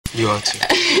You ought to.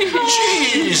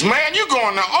 Jeez, man, you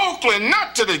going to Oakland,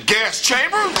 not to the gas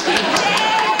chamber. Oh,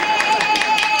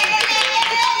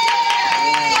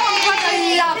 what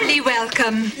a lovely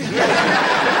welcome.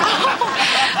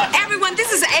 Oh, everyone,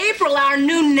 this is April, our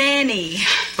new nanny.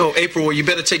 Oh, April, well, you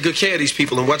better take good care of these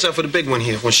people and watch out for the big one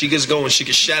here. When she gets going, she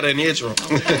gets shatter an eardrum.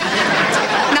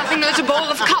 Nothing that a ball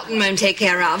of cotton won't take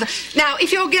care of. Now,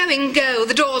 if you're going, go.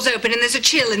 The door's open and there's a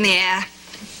chill in the air.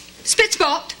 Spit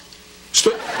spot.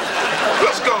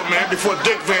 Let's go, man, before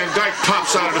Dick Van Dyke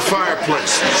pops out of the fireplace.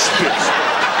 Spits.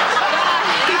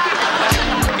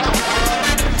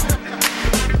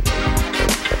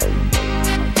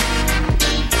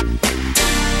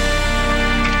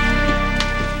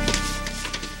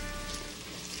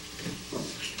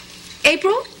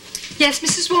 April? Yes,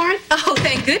 Mrs. Warren? Oh,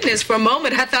 thank goodness. For a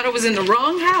moment, I thought I was in the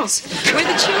wrong house. Where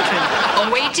are the children?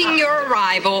 Awaiting your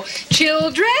arrival.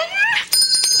 Children?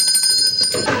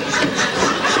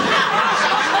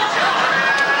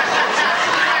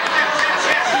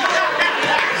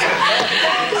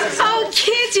 Oh,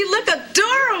 kids, you look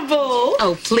adorable.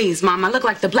 Oh, please, Mom. I look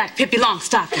like the black Pippi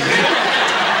Longstocking.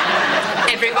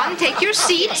 Everyone, take your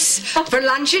seats. For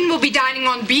luncheon, we'll be dining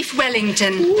on beef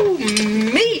Wellington. Ooh,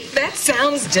 meat. That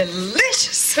sounds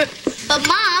delicious. But,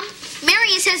 Mom,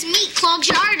 Marion says meat clogs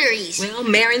your arteries. Well,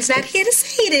 Marion's not here to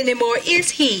say it anymore,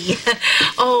 is he?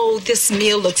 Oh, this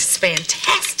meal looks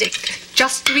fantastic.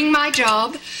 Just doing my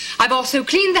job. I've also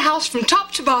cleaned the house from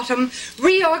top to bottom,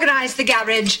 reorganized the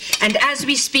garage, and as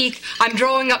we speak, I'm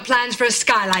drawing up plans for a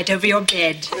skylight over your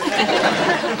bed.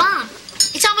 Mom,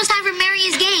 it's almost time for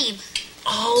Marion's game.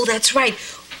 Oh, that's right.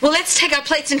 Well, let's take our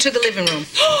plates into the living room.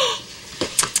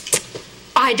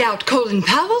 I doubt Colin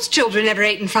Powell's children ever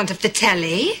ate in front of the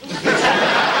telly.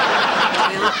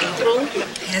 Well, April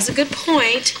has a good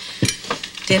point.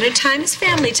 Dinner time is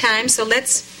family time, so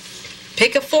let's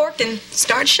pick a fork and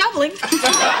start shoveling.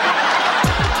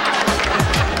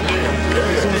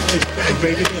 Hey,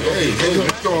 baby. Hey,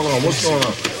 what's going on? What's going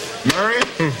on? Marion,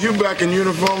 you back in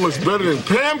uniform looks better than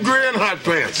Pam Grier in hot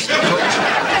pants.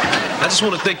 I just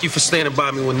want to thank you for standing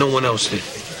by me when no one else did.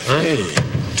 Huh? Hey,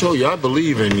 I told you I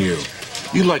believe in you.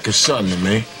 You like a son to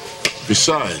me.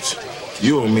 Besides,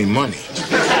 you owe me money.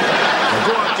 Now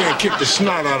go out there and kick the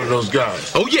snot out of those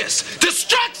guys. Oh, yes.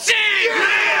 Destruction!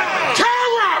 Yeah!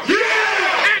 Terror!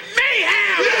 Yeah! And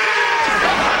mayhem!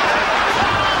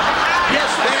 Yes,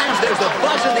 fans, there's a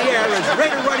buzz in the air as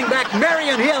Raider running back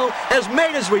Marion Hill has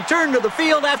made his return to the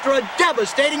field after a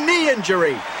devastating knee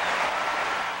injury.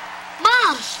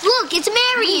 Mom, look, it's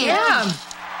Marion. Yeah.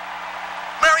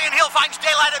 Marion Hill finds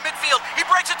daylight at midfield. He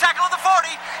breaks a tackle at the 40.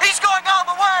 He's going all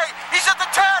the way. He's at the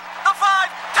 10, the 5,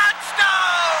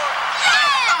 touchdown!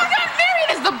 Oh, my God, Marion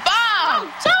is the bomb.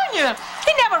 I'm telling you.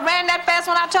 He never ran that fast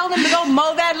when I told him to go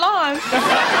mow that lawn.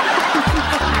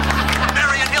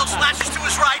 Marion Hill slashes to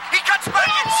his right. He cuts back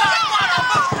inside. What a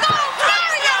move!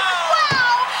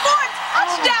 Wow, 4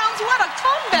 touchdowns. What a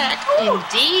comeback. Ooh.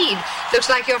 Indeed. Looks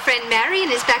like your friend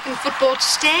Marion is back in football to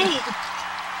stay.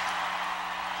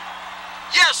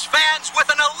 Yes, fans, with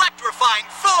an electrifying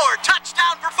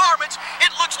 4-touchdown performance,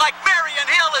 it looks like Marion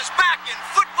Hill is back in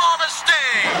football to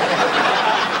stay.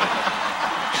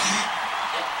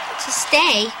 To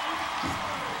stay?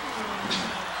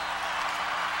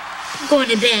 I'm going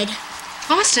to bed.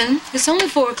 Austin, it's only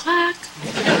 4 o'clock.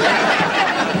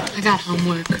 I got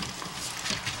homework.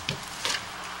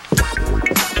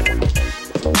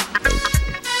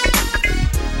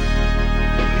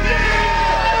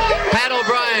 Pat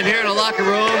O'Brien here in the locker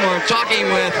room. We're talking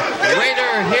with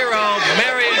Raider hero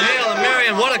Marion Hill. And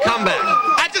Marion, what a comeback.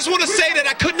 I just want to say that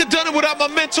I couldn't have done it without my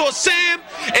mentor, Sam,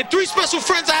 and 3 special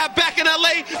friends I have back in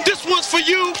L.A. This one's for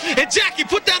you. And Jackie,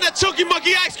 put down that Chunky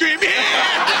Monkey ice cream. Yeah!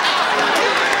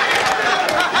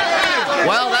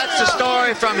 Well, that's the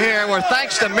story from here, where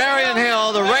thanks to Marion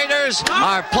Hill, the Raiders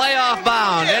are playoff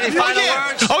bound. Any final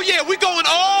words? Oh, yeah, we're going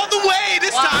all the way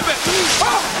this time.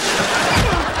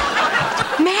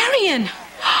 Marion!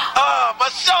 My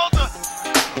shoulder.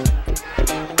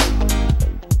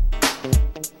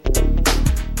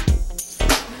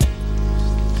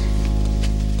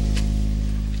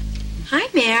 Hi,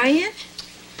 Marion.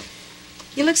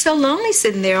 You look so lonely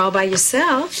sitting there all by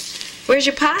yourself. Where's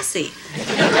your posse?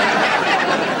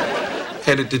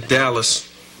 Headed to Dallas.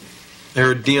 I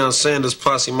heard Deion Sanders'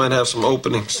 posse might have some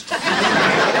openings.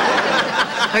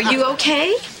 Are you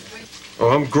okay? Oh,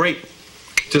 I'm great.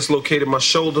 Dislocated my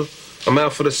shoulder. I'm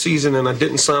out for the season, and I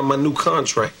didn't sign my new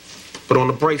contract. But on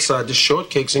the bright side, this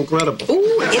shortcake's incredible.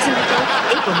 Ooh, isn't it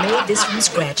though? April made this from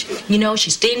scratch. You know,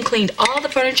 she steam cleaned all the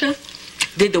furniture,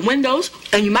 did the windows,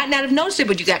 and you might not have noticed it,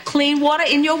 but you got clean water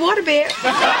in your water bed.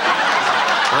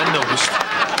 I noticed.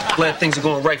 glad things are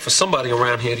going right for somebody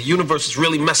around here. The universe is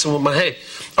really messing with my head.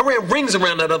 I ran rings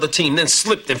around that other team, then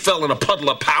slipped and fell in a puddle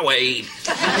of Powerade.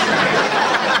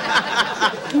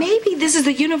 Maybe this is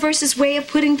the universe's way of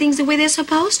putting things the way they're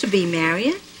supposed to be,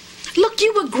 Marion. Look,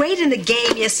 you were great in the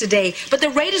game yesterday, but the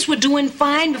Raiders were doing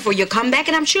fine before your comeback,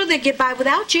 and I'm sure they'll get by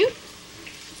without you.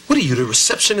 What are you, the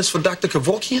receptionist for Dr.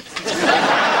 Kevorkian?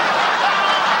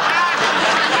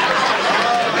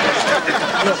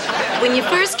 Look, when you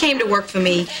first came to work for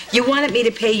me, you wanted me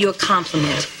to pay you a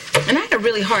compliment, and I had a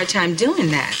really hard time doing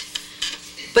that.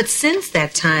 But since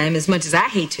that time, as much as I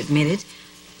hate to admit it,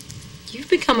 you've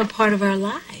become a part of our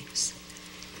lives.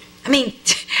 I mean,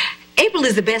 April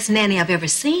is the best nanny I've ever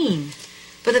seen.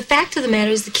 But the fact of the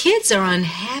matter is the kids are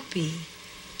unhappy.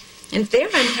 And if they're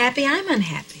unhappy, I'm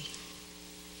unhappy.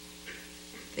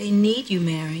 They need you,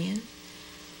 Marion.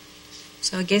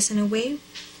 So I guess in a way,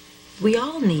 we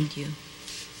all need you.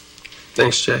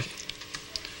 Thanks, Jackie.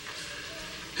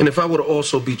 And if I were to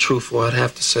also be truthful, I'd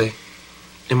have to say,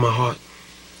 in my heart,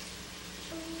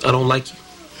 I don't like you.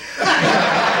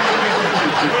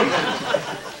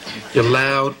 You're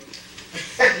loud,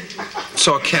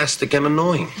 sarcastic, and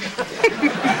annoying.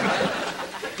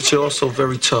 But you're also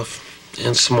very tough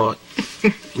and smart.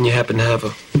 And you happen to have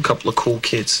a couple of cool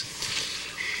kids.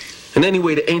 And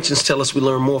anyway, the ancients tell us we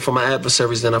learn more from our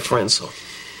adversaries than our friends, so.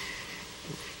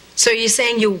 So you're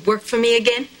saying you'll work for me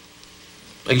again?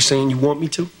 Are you saying you want me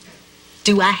to?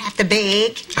 Do I have to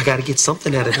beg? I gotta get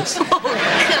something out of this. Oh, come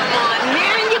on,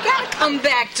 Marion, you gotta come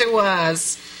back to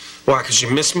us. Why, 'cause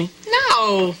you miss me?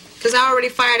 No, because I already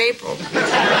fired April.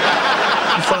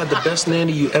 You fired the best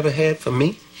nanny you ever had for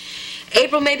me?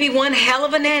 April may be one hell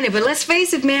of a nanny, but let's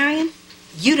face it, Marion,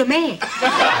 you the man.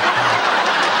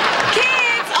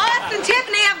 Kids, Austin,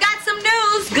 Tiffany, I've got some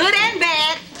news, good and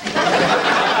bad.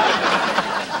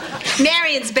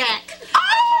 Marion's back. Oh!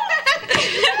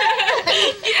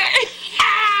 Yeah.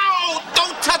 Ow!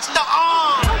 Don't touch the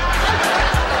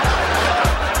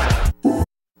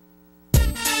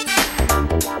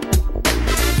arm!